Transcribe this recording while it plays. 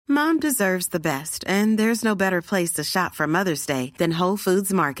Mom deserves the best, and there's no better place to shop for Mother's Day than Whole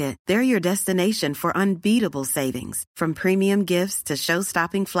Foods Market. They're your destination for unbeatable savings, from premium gifts to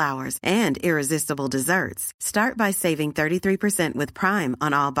show-stopping flowers and irresistible desserts. Start by saving 33% with Prime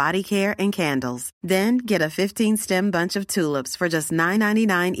on all body care and candles. Then get a 15-stem bunch of tulips for just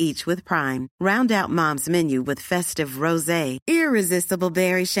 $9.99 each with Prime. Round out Mom's menu with festive rosé, irresistible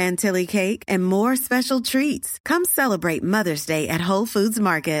berry chantilly cake, and more special treats. Come celebrate Mother's Day at Whole Foods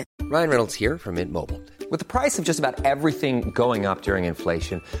Market. Ryan Reynolds here from Mint Mobile. With the price of just about everything going up during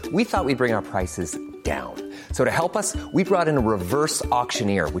inflation, we thought we'd bring our prices down. So to help us, we brought in a reverse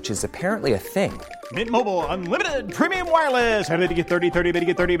auctioneer, which is apparently a thing. Mint Mobile Unlimited Premium Wireless. How to get 30, 30, bit to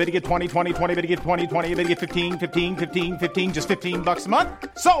get 30, bit to get 20, 20, 20, bit to get 20, 20, bit to get 15, 15, 15, 15, just $15 a month?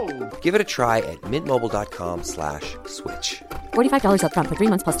 Sold! Give it a try at mintmobile.com/switch. $45 up front for 3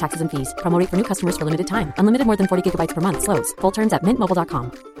 months plus taxes and fees. Promo rate for new customers for limited time. Unlimited more than 40 gigabytes per month. Slows full terms at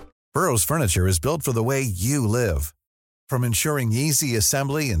mintmobile.com. Burrow's furniture is built for the way you live. From ensuring easy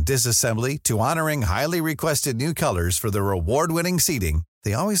assembly and disassembly to honoring highly requested new colors for their award-winning seating,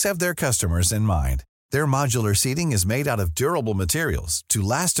 they always have their customers in mind. Their modular seating is made out of durable materials to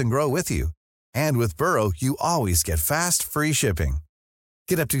last and grow with you. And with Burrow, you always get fast, free shipping.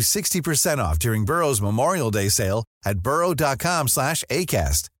 Get up to 60% off during Burrow's Memorial Day sale at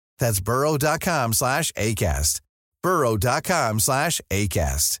burrow.com/ACAST. That's burrow.com/ACAST.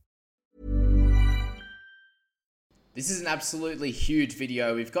 burrow.com/ACAST. This is an absolutely huge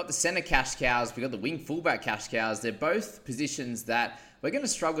video. We've got the center cash cows, we've got the wing fullback cash cows. They're both positions that we're going to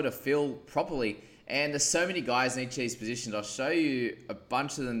struggle to fill properly. And there's so many guys in each of these positions. I'll show you a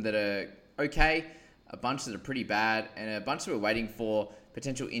bunch of them that are okay, a bunch that are pretty bad, and a bunch that we're waiting for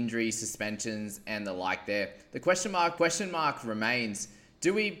potential injuries, suspensions, and the like there. The question mark remains,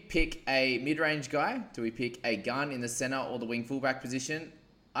 do we pick a mid-range guy? Do we pick a gun in the center or the wing fullback position?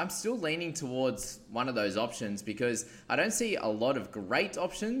 I'm still leaning towards one of those options because I don't see a lot of great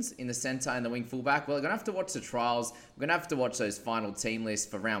options in the center and the wing fullback. Well, we're going to have to watch the trials. We're going to have to watch those final team lists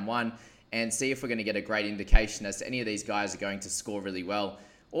for round one and see if we're going to get a great indication as to any of these guys are going to score really well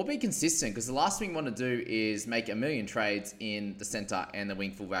or be consistent, because the last thing we want to do is make a million trades in the center and the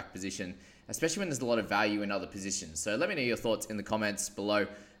wing fullback position, especially when there's a lot of value in other positions. So let me know your thoughts in the comments below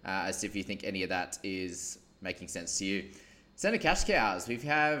as to if you think any of that is making sense to you. Center cash cows, we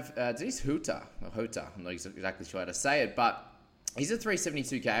have Denise Hota, I'm not exactly sure how to say it, but he's a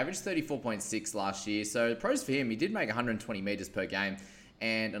 372k, averaged 34.6 last year. So the pros for him, he did make 120 meters per game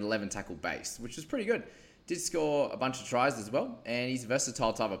and an 11 tackle base, which was pretty good. Did score a bunch of tries as well, and he's a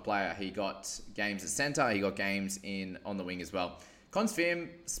versatile type of player. He got games at center, he got games on the wing as well. Cons for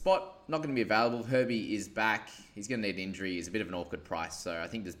him, spot not going to be available. Herbie is back. He's going to need injury. He's a bit of an awkward price, so I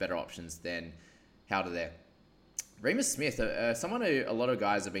think there's better options than Howder there. Remus Smith, someone who a lot of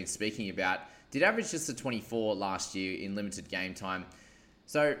guys have been speaking about, did average just a 24 last year in limited game time.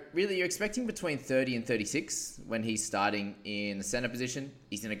 So really, you're expecting between 30 and 36 when he's starting in the center position.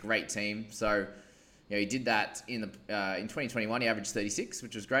 He's in a great team. So, he did that in 2021. He averaged 36,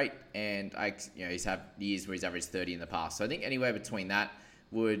 which was great. And he's had years where he's averaged 30 in the past. So I think anywhere between that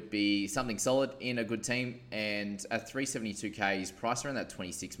would be something solid in a good team. And at 372k, he's priced around that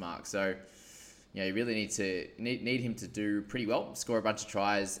 26 mark. So, you really need him to do pretty well, score a bunch of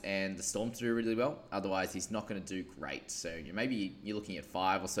tries, and the Storm to do really well. Otherwise, he's not going to do great. So maybe you're looking at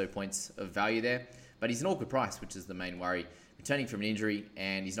 5 or so points of value there. But he's an awkward price, which is the main worry. Returning from an injury,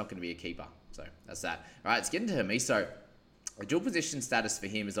 and he's not going to be a keeper. So that's that. All right, let's get into Hamiso. The dual position status for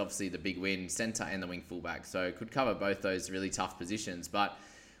him is obviously the big win, center and the wing fullback. So it could cover both those really tough positions. But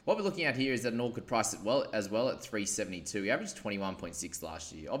what we're looking at here is at an awkward price as well at 372. He averaged 21.6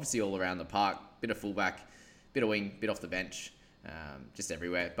 last year. Obviously all around the park. Bit of fullback, bit of wing, bit off the bench, just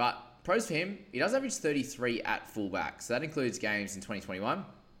everywhere. But pros for him, he does average 33 at fullback. So that includes games in 2021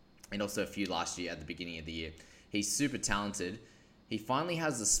 and also a few last year at the beginning of the year. He's super talented. He finally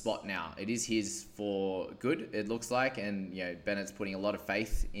has the spot now. It is his for good, it looks like. And Bennett's putting a lot of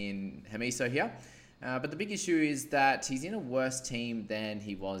faith in Hamiso here. But the big issue is that he's in a worse team than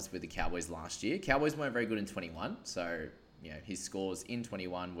he was with the Cowboys last year. Cowboys weren't very good in 21, so his scores in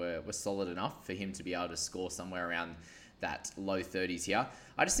 21 were solid enough for him to be able to score somewhere around that low 30s here.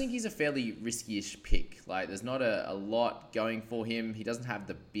 I just think he's a fairly risky-ish pick. Like, there's not a lot going for him. He doesn't have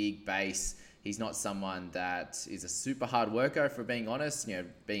the big base. He's not someone that is a super hard worker, for being honest.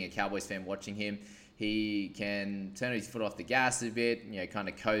 Being a Cowboys fan watching him, he can turn his foot off the gas a bit, kind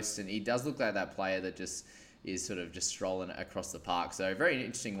of coast, and he does look like that player that just is sort of just strolling across the park. So very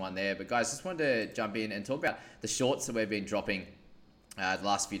interesting one there. But guys, just wanted to jump in and talk about the shorts that we've been dropping the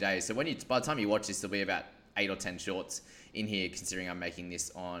last few days. So by the time you watch this, there'll be about 8 or 10 shorts in here, considering I'm making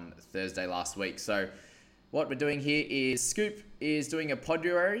this on Thursday last week. So what we're doing here is Scoop is doing a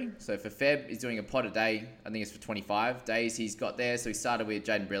Poduary. So for Feb, he's doing a pod a day. I think it's for 25 days he's got there. So he started with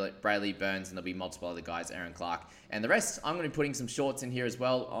Jaden Brayley, Burns, and there'll be multiple other guys, Aaron Clark. And the rest, I'm going to be putting some shorts in here as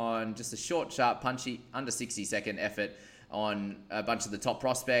well on just a short, sharp, punchy, under 60-second effort on a bunch of the top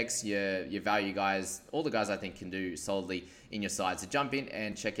prospects, your value guys, all the guys I think can do solidly in your side. So jump in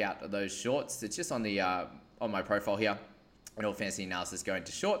and check out those shorts. It's just on the on my profile here. And all fantasy analysis going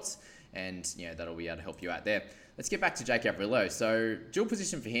to shorts. And, that'll be able to help you out there. Let's get back to Jake Averillo. So, dual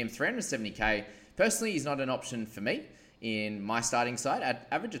position for him, 370k. Personally, he's not an option for me in my starting side. At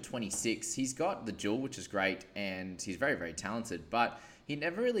average of 26, he's got the dual, which is great, and he's very, very talented. But he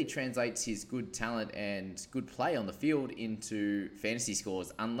never really translates his good talent and good play on the field into fantasy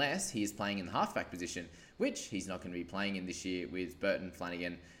scores unless he is playing in the halfback position, which he's not going to be playing in this year with Burton,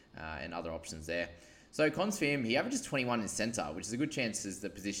 Flanagan, and other options there. So cons for him, he averages 21 in centre, which is a good chance as the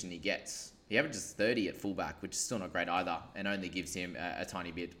position he gets. He averages 30 at fullback, which is still not great either, and only gives him a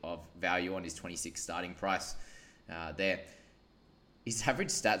tiny bit of value on his 26 starting price there. His average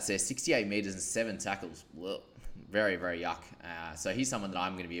stats there, 68 metres and 7 tackles. Well, very, very yuck. So he's someone that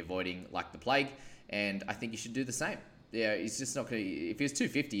I'm going to be avoiding like the plague, and I think you should do the same. Yeah, he's just not going to... If he was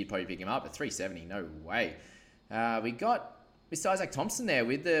 250, you'd probably pick him up. At 370, no way. We got Mr. Isaac Thompson there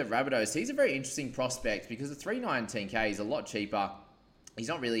with the Rabbitohs. He's a very interesting prospect because the 319k is a lot cheaper. He's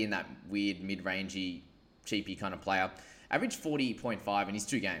not really in that weird mid-rangey, cheapy kind of player. Average 40.5 in his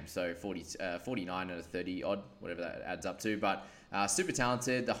 2 games, so 49 and a 30 odd, whatever that adds up to. But super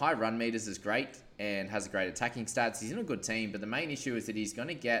talented. The high run meters is great and has great attacking stats. He's in a good team, but the main issue is that he's going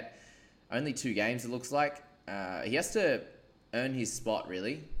to get only 2 games, it looks like. He has to earn his spot,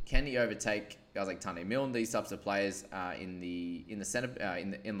 really. Can he overtake guys like Tane Milne, these types of players in the center,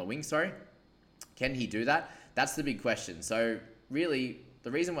 in the wing? Sorry, can he do that? That's the big question. So really,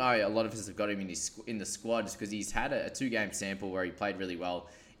 the reason why a lot of us have got him in the squad is because he's had a 2-game sample where he played really well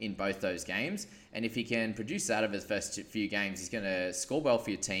in both those games, and if he can produce that over the first few games, he's going to score well for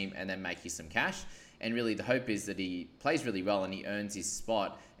your team and then make you some cash. And really, the hope is that he plays really well and he earns his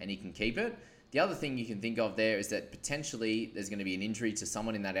spot and he can keep it. The other thing you can think of there is that potentially there's going to be an injury to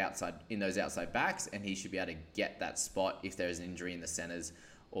someone in those outside backs, and he should be able to get that spot if there is an injury in the centers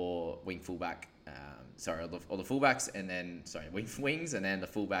or wing fullback, or the fullbacks, and then wings, and then the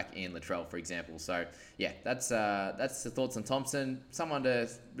fullback in Latrell, for example. So yeah, that's the thoughts on Thompson. Someone to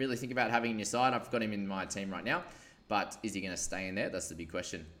really think about having in your side. I've got him in my team right now, but is he going to stay in there? That's the big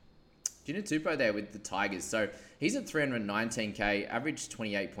question. Gina Tupou there with the Tigers. So he's at 319k, averaged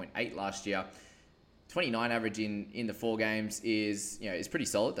 28.8 last year. 29 average in the 4 games is pretty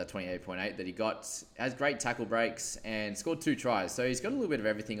solid. That 28.8 that he got, has great tackle breaks and scored 2 tries. So he's got a little bit of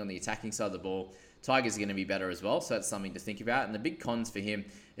everything on the attacking side of the ball. Tigers are going to be better as well, so that's something to think about. And the big cons for him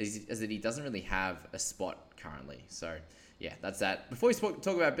is that he doesn't really have a spot currently. So yeah, that's that. Before we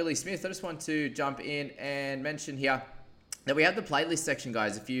talk about Billy Smith, I just want to jump in and mention here that we have the playlist section,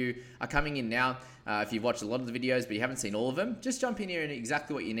 guys. If you are coming in now, if you've watched a lot of the videos but you haven't seen all of them, just jump in here and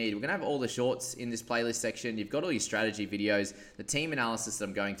exactly what you need. We're going to have all the shorts in this playlist section. You've got all your strategy videos, the team analysis that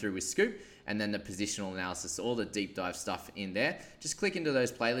I'm going through with Scoop, and then the positional analysis, all the deep dive stuff in there. Just click into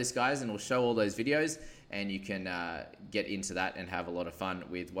those playlists, guys, and it'll show all those videos, and you can get into that and have a lot of fun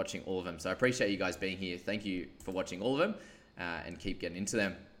with watching all of them. So I appreciate you guys being here. Thank you for watching all of them, and keep getting into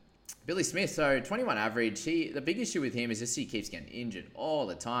them. Billy Smith, so 21 average. The big issue with him is just he keeps getting injured all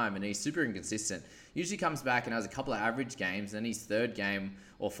the time, and he's super inconsistent. Usually comes back and has a couple of average games, and his 3rd game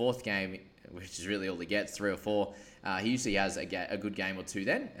or 4th game, which is really all he gets, 3 or 4, he usually has a good game or 2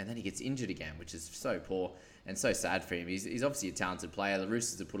 then, and then he gets injured again, which is so poor and so sad for him. He's obviously a talented player. The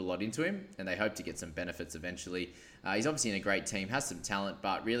Roosters have put a lot into him, and they hope to get some benefits eventually. He's obviously in a great team, has some talent,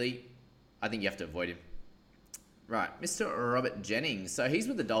 but really, I think you have to avoid him. Right, Mr. Robert Jennings. So he's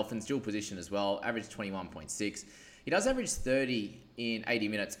with the Dolphins, dual position as well, average 21.6. He does average 30 in 80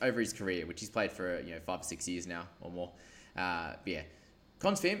 minutes over his career, which he's played for 5 or 6 years now or more. Yeah.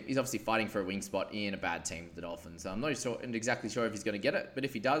 Cons for him, he's obviously fighting for a wing spot in a bad team, the Dolphins. I'm not exactly sure if he's going to get it, but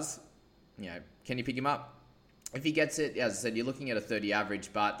if he does, can you pick him up? If he gets it, as I said, you're looking at a 30 average,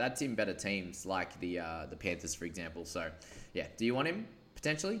 but that's in better teams like the Panthers, for example. So, yeah, do you want him?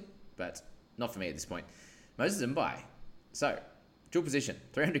 Potentially, but not for me at this point. Moses Mbye. So, dual position,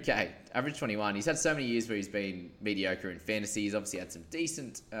 300k, average 21. He's had so many years where he's been mediocre in fantasy. He's obviously had some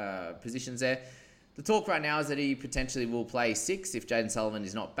decent positions there. The talk right now is that he potentially will play 6 if Jaden Sullivan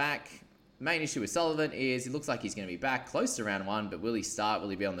is not back. The main issue with Sullivan is it looks like he's going to be back close to round 1, but will he start? Will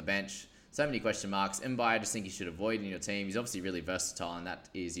he be on the bench? So many question marks. Mbye, I just think you should avoid in your team. He's obviously really versatile, and that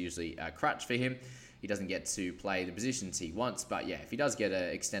is usually a crutch for him. he doesn't get to play the positions he wants. But yeah, if he does get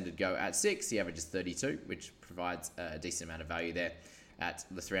an extended go at 6, he averages 32, which provides a decent amount of value there at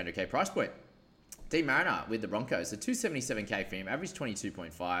the 300k price point. Dean Mariner with the Broncos, so 277k for him, average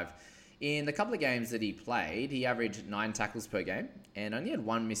 22.5. In the couple of games that he played, he averaged 9 tackles per game and only had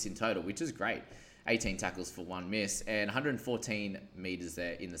 1 miss in total, which is great. 18 tackles for 1 miss and 114 meters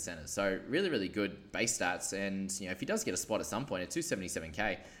there in the center. So really, really good base stats. And if he does get a spot at some point at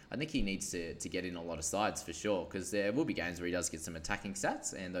 277k, I think he needs to get in a lot of sides for sure, because there will be games where he does get some attacking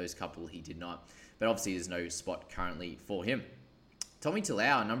stats, and those couple he did not. But obviously there's no spot currently for him. Tommy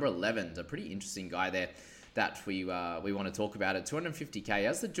Talau, number 11, a pretty interesting guy there that we want to talk about at 250k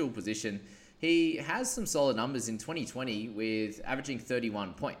as the dual position. He has some solid numbers in 2020 with averaging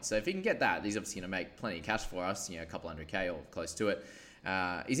 31 points. So if he can get that, he's obviously going to make plenty of cash for us, a couple 100k or close to it.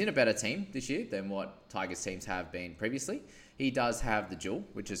 He's in a better team this year than what Tigers teams have been previously. He does have the dual,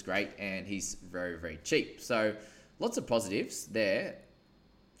 which is great, and he's very, very cheap. So lots of positives there.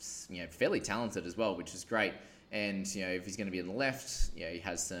 Fairly talented as well, which is great. And, if he's going to be on the left, he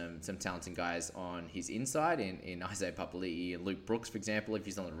has some talented guys on his inside in Isaiah Papali'i and Luke Brooks, for example. If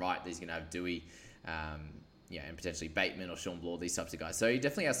he's on the right, he's going to have Dewey, and potentially Bateman or Sean Bloor, these types of guys. So he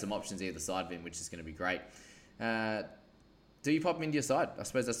definitely has some options either side of him, which is going to be great. Do you pop him into your side? I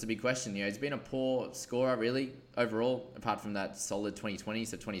suppose that's the big question. He's been a poor scorer, really, overall, apart from that solid 2020.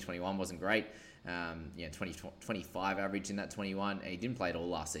 So 2021 wasn't great. 25 average in that 21, and he didn't play it all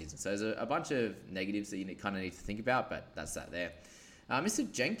last season. So there's a bunch of negatives that you kind of need to think about, but that's that there.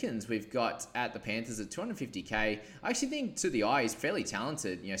 Mr. Jenkins, we've got at the Panthers at 250k. I actually think to the eye, he's fairly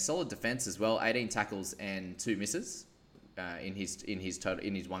talented. Solid defense as well, 18 tackles and 2 misses in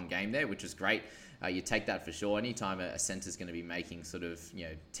his one game there, which is great. You take that for sure. Anytime a center's going to be making sort of,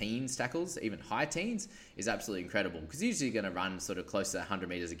 teens tackles, even high teens, is absolutely incredible, because he's usually going to run sort of close to 100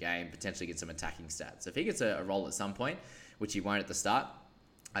 meters a game, potentially get some attacking stats. So if he gets a role at some point, which he won't at the start,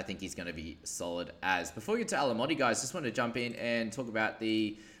 I think he's going to be solid as. Before we get to Alamotti, guys, just want to jump in and talk about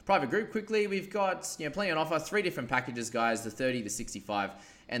the private group quickly. We've got plenty on offer, 3 different packages, guys, the 30, the 65,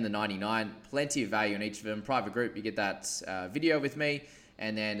 and the 99. Plenty of value in each of them. Private group, you get that video with me.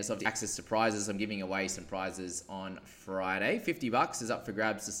 And then there's obviously access to prizes. I'm giving away some prizes on Friday. $50 is up for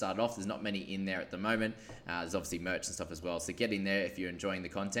grabs to start off. There's not many in there at the moment. There's obviously merch and stuff as well. So get in there if you're enjoying the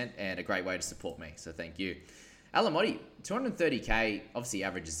content, and a great way to support me. So thank you. Alamotti, 230k, obviously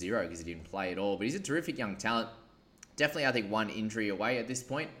averages 0 because he didn't play at all. But he's a terrific young talent. Definitely, I think, 1 injury away at this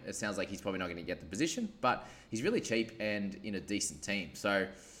point. It sounds like he's probably not going to get the position. But he's really cheap and in a decent team. So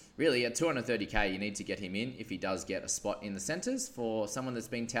really, at 230k, you need to get him in if he does get a spot in the centres for someone that's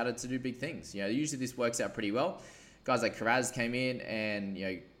been touted to do big things. Usually this works out pretty well. Guys like Karaz came in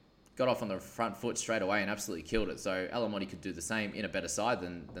and, got off on the front foot straight away and absolutely killed it. So Alamotti could do the same in a better side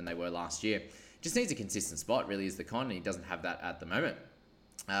than they were last year. Just needs a consistent spot, really, is the con, and he doesn't have that at the moment.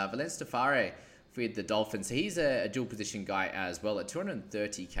 Valence Tafare with the Dolphins. He's a dual position guy as well at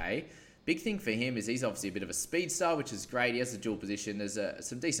 230k. Big thing for him is he's obviously a bit of a speedster, which is great. He has a dual position. There's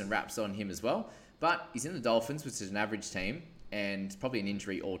some decent wraps on him as well. But he's in the Dolphins, which is an average team, and probably an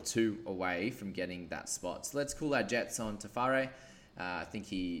injury or 2 away from getting that spot. So let's call our Jets on Tafare. I think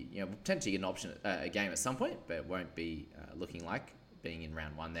he will potentially get an option, a game at some point, but it won't be looking like being in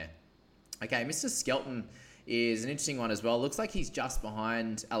round 1 there. Okay, Mr. Skelton is an interesting one as well. Looks like he's just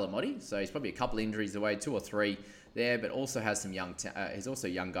behind Alamotti, so he's probably a couple injuries away, 2 or 3 there, but also has some he's also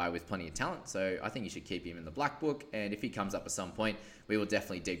a young guy with plenty of talent, so I think you should keep him in the black book, and if he comes up at some point, we will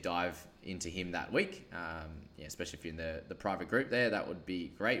definitely deep dive into him that week, especially if you're in the private group there. That would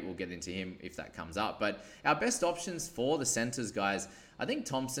be great. We'll get into him if that comes up. But our best options for the centers, guys, I think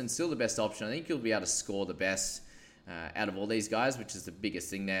Thompson's still the best option. I think he'll be able to score the best out of all these guys, which is the biggest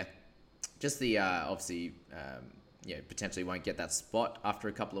thing there. Just the obviously potentially won't get that spot after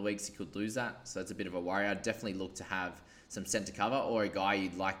a couple of weeks. He could lose that, so it's a bit of a worry. I'd definitely look to have some centre cover or a guy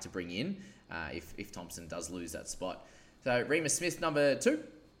you'd like to bring in if Thompson does lose that spot. So Remus Smith, number 2,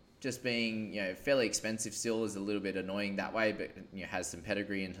 just being fairly expensive still, is a little bit annoying that way, but has some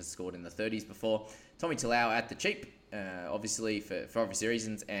pedigree and has scored in the 30s before. Tommy Talau at the cheap, obviously for obvious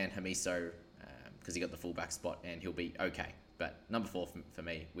reasons, and Hamiso because he got the fullback spot and he'll be okay. But number 4 for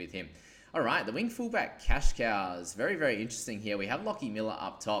me with him. All right, the wing fullback cash cows. Very, very interesting here. We have Lockie Miller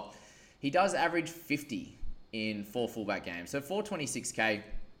up top. He does average 50 in 4 fullback games. So 426k,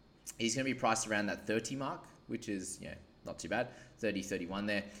 he's going to be priced around that 30 mark, which is not too bad. 30, 31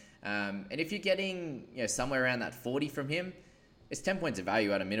 there. And if you're getting somewhere around that 40 from him, it's 10 points of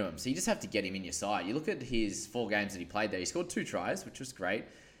value at a minimum. So you just have to get him in your side. You look at his 4 games that he played there. He scored 2 tries, which was great,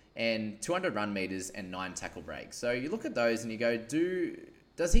 and 200 run meters and 9 tackle breaks. So you look at those and you go,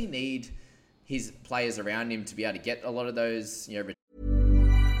 does he need his players around him to be able to get a lot of those,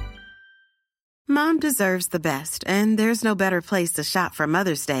 Mom deserves the best, and there's no better place to shop for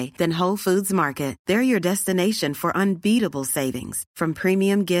Mother's Day than Whole Foods Market. They're your destination for unbeatable savings, from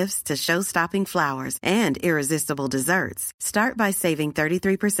premium gifts to show-stopping flowers and irresistible desserts. Start by saving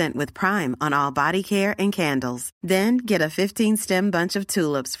 33% with Prime on all body care and candles. Then get a 15-stem bunch of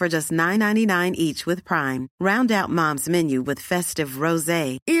tulips for just $9.99 each with Prime. Round out Mom's menu with festive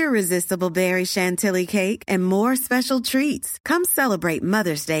rosé, irresistible berry chantilly cake, and more special treats. Come celebrate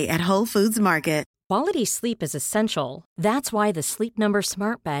Mother's Day at Whole Foods Market. Quality sleep is essential. That's why the Sleep Number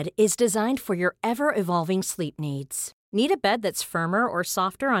Smart Bed is designed for your ever-evolving sleep needs. Need a bed that's firmer or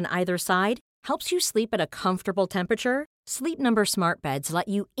softer on either side? Helps you sleep at a comfortable temperature? Sleep Number Smart Beds let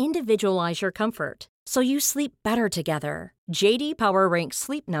you individualize your comfort, so you sleep better together. J.D. Power ranks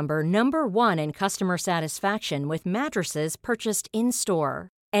Sleep Number number 1 in customer satisfaction with mattresses purchased in-store.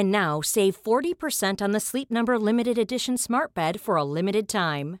 And now save 40% on the Sleep Number Limited Edition Smart Bed for a limited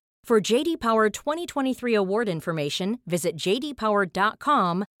time. For JD Power 2023 award information, visit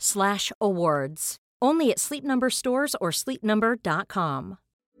jdpower.com/awards. Only at Sleep Number stores or sleepnumber.com.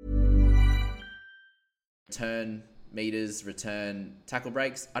 Return meters, return tackle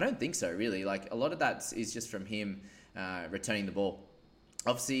breaks? I don't think so, really. Like, a lot of that is just from him returning the ball.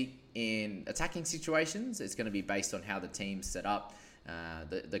 Obviously, in attacking situations, it's going to be based on how the team's set up,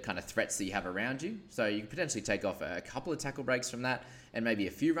 the kind of threats that you have around you. So you can potentially take off a couple of tackle breaks from that, and maybe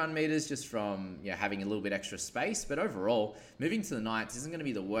a few run meters just from having a little bit extra space. But overall, moving to the Knights isn't going to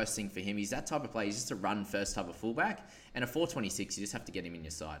be the worst thing for him. He's that type of player. He's just a run first type of fullback. And a 4.26, you just have to get him in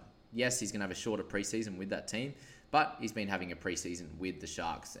your side. Yes, he's going to have a shorter preseason with that team, but he's been having a preseason with the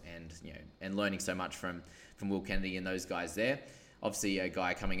Sharks and learning so much from Will Kennedy and those guys there. Obviously, a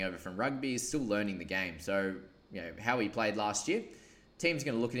guy coming over from rugby is still learning the game. So, how he played last year, team's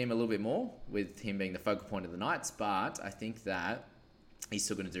going to look at him a little bit more with him being the focal point of the Knights, but I think that he's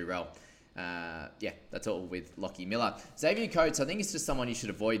still going to do well. That's all with Lockie Miller. Xavier Coates, I think it's just someone you should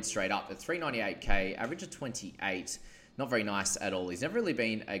avoid straight up. At 398k, average of 28, not very nice at all. He's never really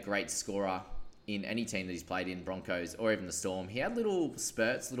been a great scorer in any team that he's played in, Broncos or even the Storm. He had little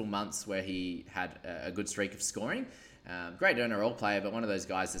spurts, little months where he had a good streak of scoring. Great NRL player, but one of those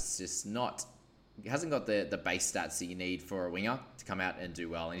guys that's just he hasn't got the base stats that you need for a winger to come out and do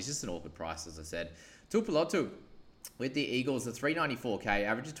well. And he's just an awkward price, as I said. Tuipulotu with the Eagles, the 394k,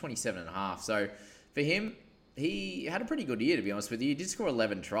 average of 27.5. So for him, he had a pretty good year, to be honest with you. He did score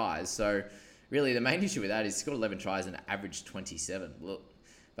 11 tries. So really the main issue with that is he scored 11 tries and averaged 27. Look.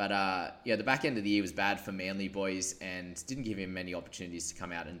 But the back end of the year was bad for Manly boys and didn't give him many opportunities to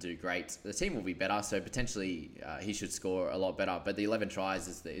come out and do great. The team will be better, so potentially he should score a lot better. But the 11 tries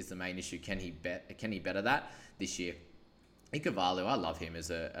is the main issue. Can he better that this year? Ikavalu, I love him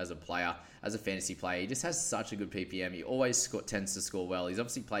as a player, as a fantasy player. He just has such a good PPM. He always tends to score well. He's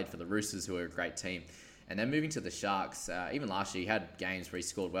obviously played for the Roosters, who are a great team. And then moving to the Sharks, even last year, he had games where he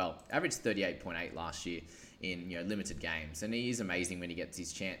scored well. Averaged 38.8 last year in limited games. And he is amazing when he gets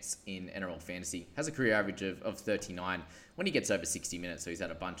his chance in NRL fantasy. Has a career average of 39 when he gets over 60 minutes. So he's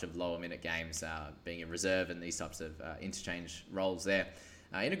had a bunch of lower minute games, being a reserve and these types of interchange roles there.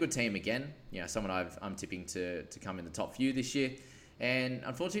 In a good team again, someone I'm tipping to come in the top few this year. And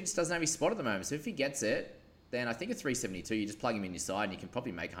unfortunately, just doesn't have his spot at the moment. So if he gets it, then I think at 372, you just plug him in your side and you can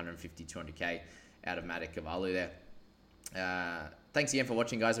probably make 150, 200k out of Matt Ikuvalu there. Thanks again for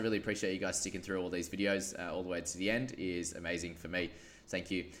watching, guys. I really appreciate you guys sticking through all these videos all the way to the end. It is amazing for me.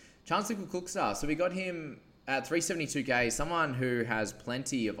 Thank you. Chancellor Cook-Star. So we got him at 372k, someone who has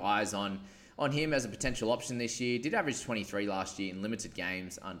plenty of eyes on him as a potential option this year. Did average 23 last year in limited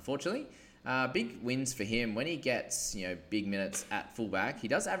games, unfortunately. Big wins for him. When he gets big minutes at fullback, he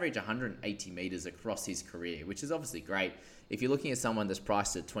does average 180 meters across his career, which is obviously great. If you're looking at someone that's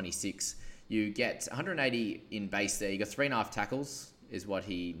priced at 26, you get 180 in base there. You got 3.5 tackles is what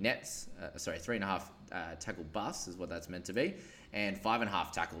he nets. 3.5 tackle bus is what that's meant to be. And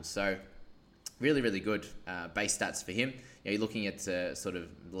 5.5 tackles. So really, really good base stats for him. You're looking at sort of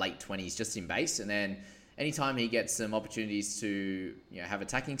late 20s just in base. And then anytime he gets some opportunities to have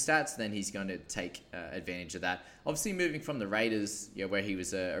attacking stats, then he's going to take advantage of that. Obviously, moving from the Raiders, where he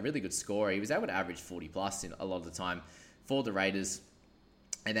was a really good scorer, he was able to average 40 plus in a lot of the time for the Raiders.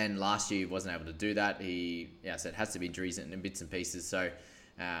 And then last year, he wasn't able to do that. He, said, has some injuries and bits and pieces. So,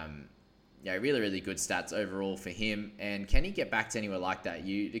 really, really good stats overall for him. And can he get back to anywhere like that?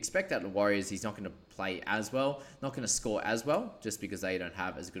 You'd expect that the Warriors, he's not going to play as well, not going to score as well, just because they don't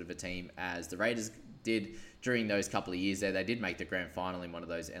have as good of a team as the Raiders did during those couple of years there. They did make the grand final in one of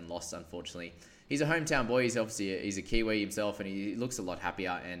those and lost, unfortunately. he's a hometown boy. He's a Kiwi himself, and he looks a lot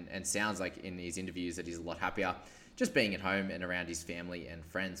happier and sounds like in his interviews that he's a lot happier just being at home and around his family and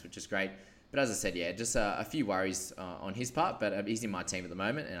friends, which is great. But as I said, yeah, just a few worries on his part, but he's in my team at the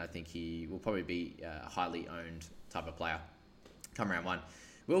moment, and I think he will probably be a highly owned type of player come round one.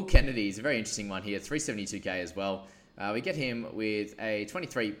 Will Kennedy is a very interesting one here, 372k as well. We get him with a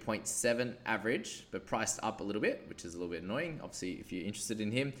 23.7 average, but priced up a little bit, which is a little bit annoying, obviously, if you're interested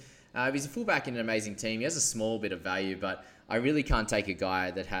in him. He's a fullback in an amazing team. He has a small bit of value, but I really can't take a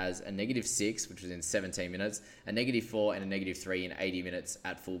guy that has a -6, which was in 17 minutes, a -4 and a -3 in 80 minutes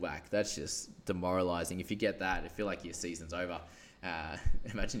at fullback. That's just demoralising. If you get that, I feel like your season's over.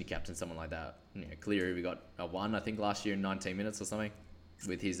 Imagine you captain someone like that. Cleary, we got a 1, I think, last year in 19 minutes or something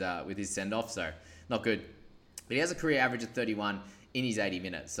with his send-off, so not good. But he has a career average of 31 in his 80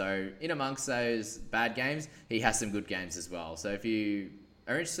 minutes. So in amongst those bad games, he has some good games as well. So if you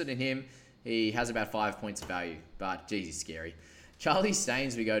are interested in him, he has about 5 points of value, but geez, he's scary. Charlie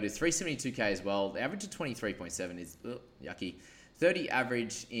Staines, we go to 372k as well. The average of 23.7 is yucky. 30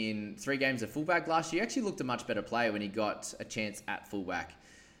 average in 3 games of fullback last year. He actually looked a much better player when he got a chance at fullback.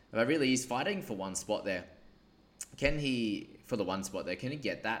 But really, he's fighting for one spot there. Can he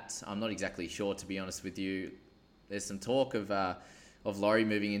get that? I'm not exactly sure, to be honest with you. There's some talk of Laurie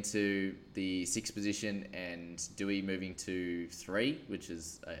moving into the 6th position and Dewey moving to 3, which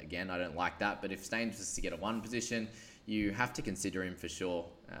is, again, I don't like that. But if Staines was to get a 1 position, you have to consider him for sure.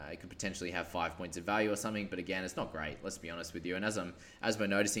 He could potentially have 5 points of value or something, but again, it's not great. Let's be honest with you. And as we're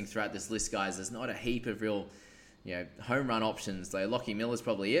noticing throughout this list, guys, there's not a heap of real, home run options. Like Lockie Miller's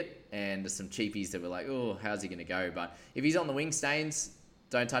probably it, and there's some cheapies that were like, oh, how's he going to go? But if he's on the wing, Staines,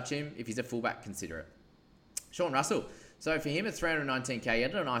 don't touch him. If he's a fullback, consider it. Sean Russell. So for him at 319k, he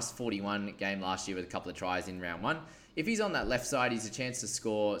had a nice 41 game last year with a couple of tries in round 1. If he's on that left side, he's a chance to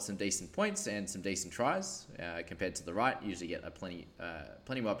score some decent points and some decent tries compared to the right. Usually get plenty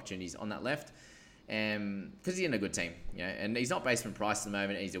more opportunities on that left because he's in a good team. And he's not basement price at the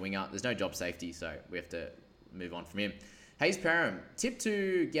moment. He's a winger. There's no job safety, so we have to move on from him. Hayes Perham, tip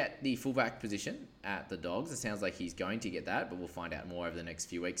to get the fullback position at the Dogs. It sounds like he's going to get that, but we'll find out more over the next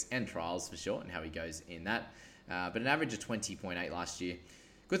few weeks and trials for sure and how he goes in that. But an average of 20.8 last year.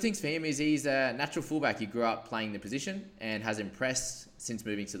 Good things for him is he's a natural fullback. He grew up playing the position and has impressed since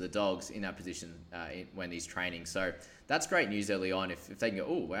moving to the Dogs in that position when he's training. So that's great news early on. If they can go,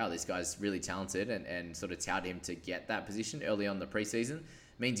 oh, wow, this guy's really talented and sort of tout him to get that position early on in the preseason,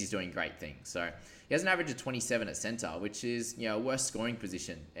 means he's doing great things. So he has an average of 27 at centre, which is a worst scoring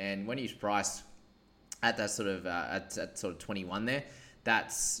position. And when he's priced at that sort of at 21 there,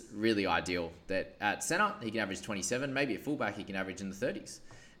 that's really ideal. That at centre, he can average 27. Maybe at fullback, he can average in the 30s.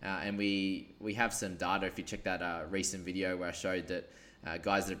 And we have some data. If you check that recent video where I showed that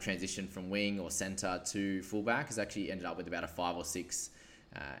guys that have transitioned from wing or centre to fullback has actually ended up with about a 5 or 6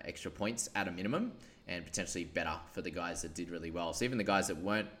 extra points at a minimum, and potentially better for the guys that did really well. So even the guys that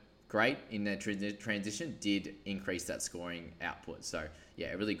weren't great in their transition did increase that scoring output. So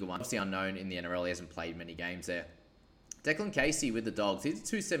yeah, a really good one. Obviously unknown in the NRL. He hasn't played many games there. Declan Casey with the Dogs. He's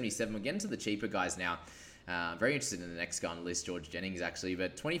 277. We're getting to the cheaper guys now. Very interested in the next guy on the list, George Jennings, actually.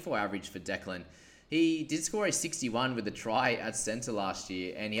 But 24 average for Declan. He did score a 61 with a try at centre last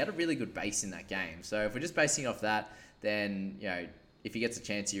year, and he had a really good base in that game. So if we're just basing off that, then, if he gets a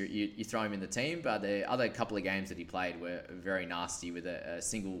chance, you throw him in the team. But the other couple of games that he played were very nasty with a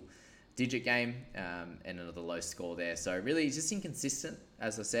single-digit game and another low score there. So really, he's just inconsistent,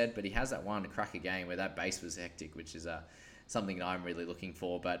 as I said, but he has that one cracker game where that base was hectic, which is something that I'm really looking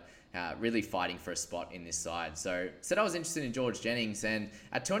for, but really fighting for a spot in this side. So said I was interested in George Jennings, and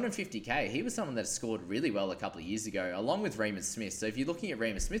at 250k, he was someone that scored really well a couple of years ago, along with Remus Smith. So if you're looking at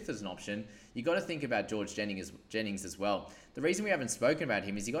Remus Smith as an option, you got to think about George Jennings as well. The reason we haven't spoken about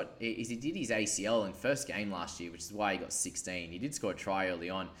him is he did his ACL in first game last year, which is why he got 16. He did score a try early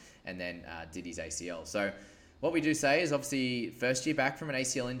on, and then did his ACL. So what we do say is obviously first year back from an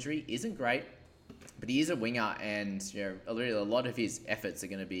ACL injury isn't great, but he is a winger, and a lot of his efforts are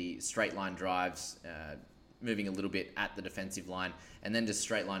going to be straight line drives, moving a little bit at the defensive line, and then just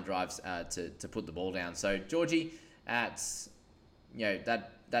straight line drives to put the ball down. So Georgie at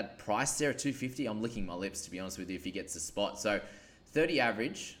that price there at 250, I'm licking my lips, to be honest with you, if he gets a spot. So 30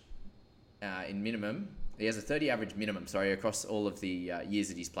 average in minimum. He has a 30 average minimum, across all of the years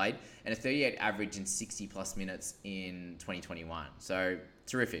that he's played, and a 38 average in 60 plus minutes in 2021. So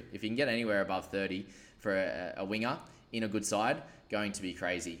terrific. If you can get anywhere above 30 for a winger in a good side, going to be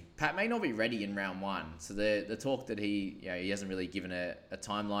crazy. Pat may not be ready in round 1. So the talk that he hasn't really given a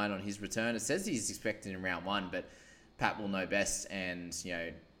timeline on his return. It says he's expected in round 1, but Pat will know best. And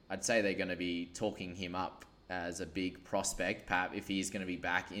I'd say they're going to be talking him up as a big prospect, Pap, if he is going to be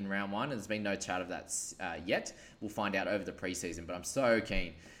back in round one. There's been no chat of that yet. We'll find out over the preseason, but I'm so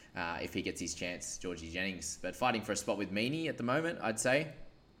keen if he gets his chance, Georgie Jennings. But fighting for a spot with Meaney at the moment, I'd say.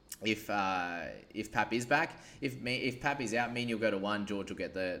 If Pap is back, if Pap is out, Meaney will go to 1. George will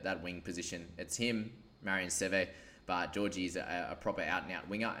get that wing position. It's him, Marion Seve, but Georgie is a proper out-and-out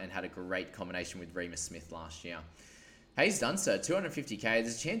winger and had a great combination with Remus Smith last year. Hayes Dunster, 250k.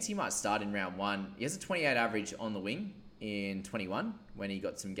 There's a chance he might start in round 1. He has a 28 average on the wing in 21 when he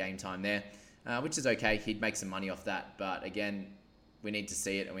got some game time there, which is okay. He'd make some money off that, but again, we need to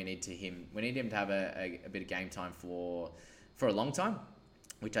see it, and we need him to have a bit of game time for a long time,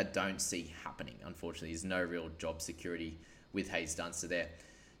 which I don't see happening, unfortunately. There's no real job security with Hayes Dunster there.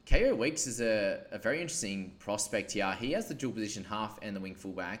 KO Weeks is a very interesting prospect here. He has the dual position half and the wing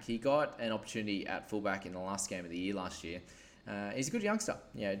fullback. He got an opportunity at fullback in the last game of the year last year. He's a good youngster.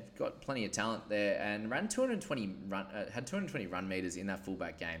 Yeah, got plenty of talent there and had 220 run meters in that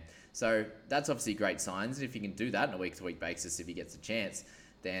fullback game. So that's obviously great signs. If you can do that on a week-to-week basis, if he gets a chance,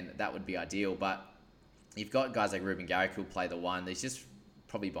 then that would be ideal. But you've got guys like Ruben Garrick who'll play the 1. There's just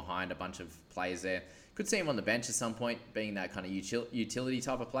probably behind a bunch of players there. Could see him on the bench at some point, being that kind of utility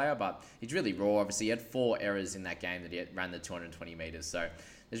type of player, but he's really raw. Obviously, he had 4 errors in that game that he ran the 220 meters. So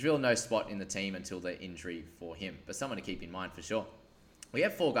there's really no spot in the team until the injury for him, but someone to keep in mind for sure. We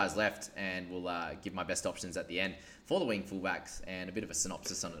have 4 guys left, and we'll give my best options at the end for the wing fullbacks and a bit of a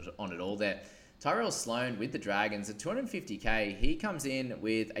synopsis on it all there. Tyrell Sloan with the Dragons at 250k. He comes in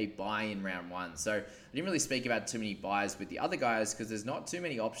with a buy in round 1. So I didn't really speak about too many buys with the other guys because there's not too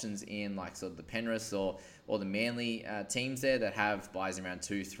many options in like sort of the Penrith or the Manly teams there that have buys in round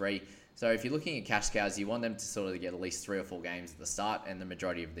 2, 3. So if you're looking at cash cows, you want them to sort of get at least 3 or 4 games at the start, and the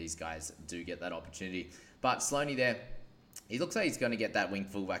majority of these guys do get that opportunity. But Sloaney there, he looks like he's going to get that wing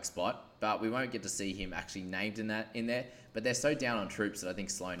fullback spot, but we won't get to see him actually named in there. But they're so down on troops that I think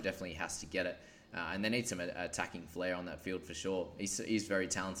Sloan definitely has to get it. And they need some attacking flair on that field for sure. He's very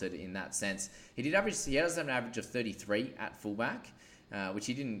talented in that sense. He does have an average of 33 at fullback, which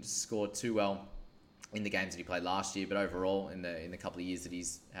he didn't score too well in the games that he played last year. But overall, in the couple of years that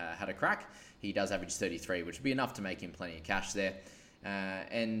he's had a crack, he does average 33, which would be enough to make him plenty of cash there.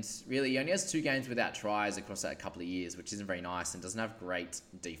 And really, he only has 2 games without tries across that couple of years, which isn't very nice and doesn't have great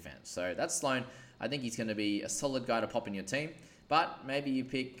defense. So that's Sloan. I think he's going to be a solid guy to pop in your team, but maybe you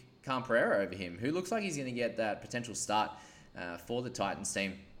pick Cam Pereira over him, who looks like he's going to get that potential start for the Titans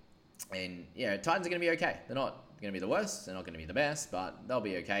team. And yeah, Titans are going to be okay. They're not going to be the worst. They're not going to be the best, but they'll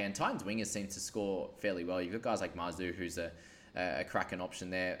be okay. And Titans wingers seem to score fairly well. You've got guys like Marzu, who's a cracking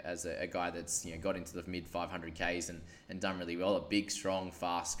option there as a guy that's got into the mid 500Ks and done really well. A big, strong,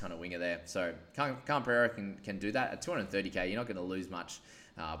 fast kind of winger there. So Cam Pereira can do that. At 230K, you're not going to lose much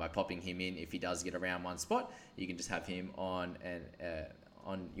by popping him in. If he does get a round 1 spot, you can just have him on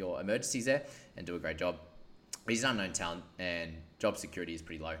your emergencies there and do a great job. But he's an unknown talent and job security is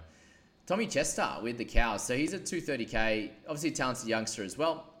pretty low. Tommy Chester with the Cows. So he's at 230k. Obviously a talented youngster as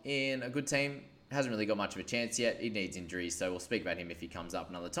well. In a good team. Hasn't really got much of a chance yet. He needs injuries, so we'll speak about him if he comes up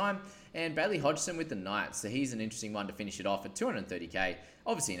another time. And Bailey Hodgson with the Knights. So he's an interesting one to finish it off at 230k.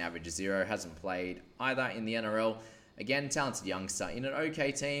 Obviously an average of 0. Hasn't played either in the NRL. Again, talented youngster in an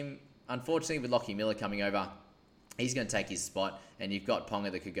okay team. Unfortunately, with Lockie Miller coming over, he's going to take his spot, and you've got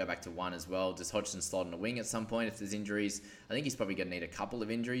Ponga that could go back to 1 as well. Does Hodgson slot on a wing at some point if there's injuries? I think he's probably going to need a couple of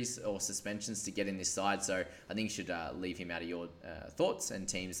injuries or suspensions to get in this side, so I think you should leave him out of your thoughts and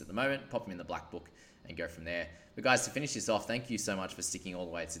teams at the moment, pop him in the black book and go from there. But guys, to finish this off, thank you so much for sticking all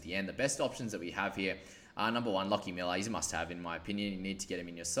the way to the end. The best options that we have here are number 1, Lockie Miller. He's a must-have in my opinion. You need to get him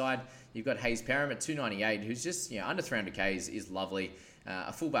in your side. You've got Hayes Perham at 298, who's just under 300k is lovely.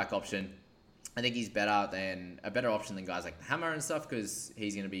 A fullback option. I think he's a better option than guys like the Hammer and stuff because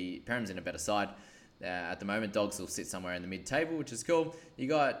he's going to be, Perham's in a better side. At the moment, Dogs will sit somewhere in the mid-table, which is cool. You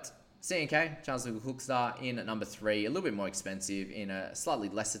got CNK, Charles Hookstar, in at number 3, a little bit more expensive in a slightly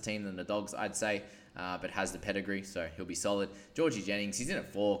lesser team than the Dogs, I'd say, but has the pedigree, so he'll be solid. Georgie Jennings, he's in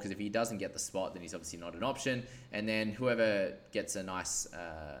at 4 because if he doesn't get the spot, then he's obviously not an option. And then whoever gets a nice,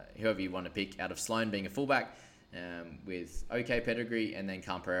 whoever you want to pick out of Sloan being a fullback, with okay pedigree, and then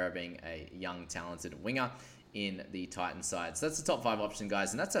Cam Pereira being a young, talented winger in the Titan side. So that's the top 5 option,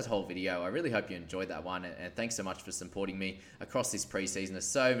 guys, and that's that whole video. I really hope you enjoyed that one, and thanks so much for supporting me across this preseason. There's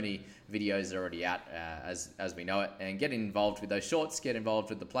so many videos that are already out as we know it, and get involved with those shorts, get involved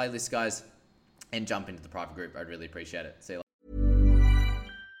with the playlist, guys, and jump into the private group. I'd really appreciate it. See you later.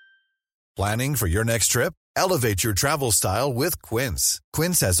 Planning for your next trip? Elevate your travel style with Quince.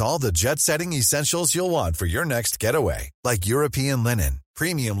 Quince has all the jet-setting essentials you'll want for your next getaway, like European linen,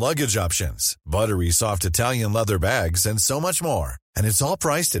 premium luggage options, buttery soft Italian leather bags, and so much more. And it's all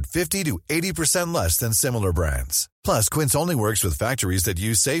priced at 50 to 80% less than similar brands. Plus, Quince only works with factories that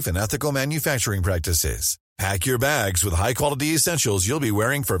use safe and ethical manufacturing practices. Pack your bags with high-quality essentials you'll be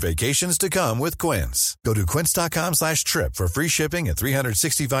wearing for vacations to come with Quince. Go to quince.com/trip for free shipping and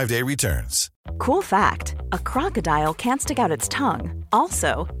 365-day returns. Cool fact, a crocodile can't stick out its tongue.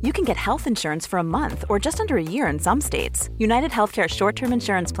 Also, you can get health insurance for a month or just under a year in some states. United Healthcare short-term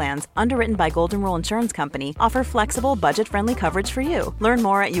insurance plans, underwritten by Golden Rule Insurance Company, offer flexible, budget-friendly coverage for you. Learn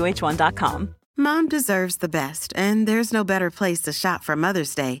more at uh1.com. Mom deserves the best, and there's no better place to shop for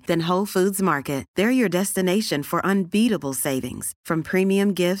Mother's Day than Whole Foods Market. They're your destination for unbeatable savings, from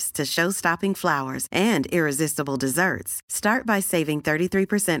premium gifts to show-stopping flowers and irresistible desserts. Start by saving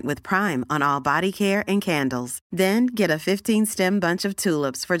 33% with Prime on all body care and candles. Then get a 15-stem bunch of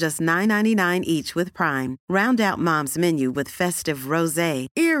tulips for just $9.99 each with Prime. Round out Mom's menu with festive rosé,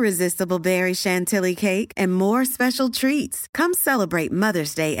 irresistible berry chantilly cake, and more special treats. Come celebrate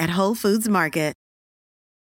Mother's Day at Whole Foods Market.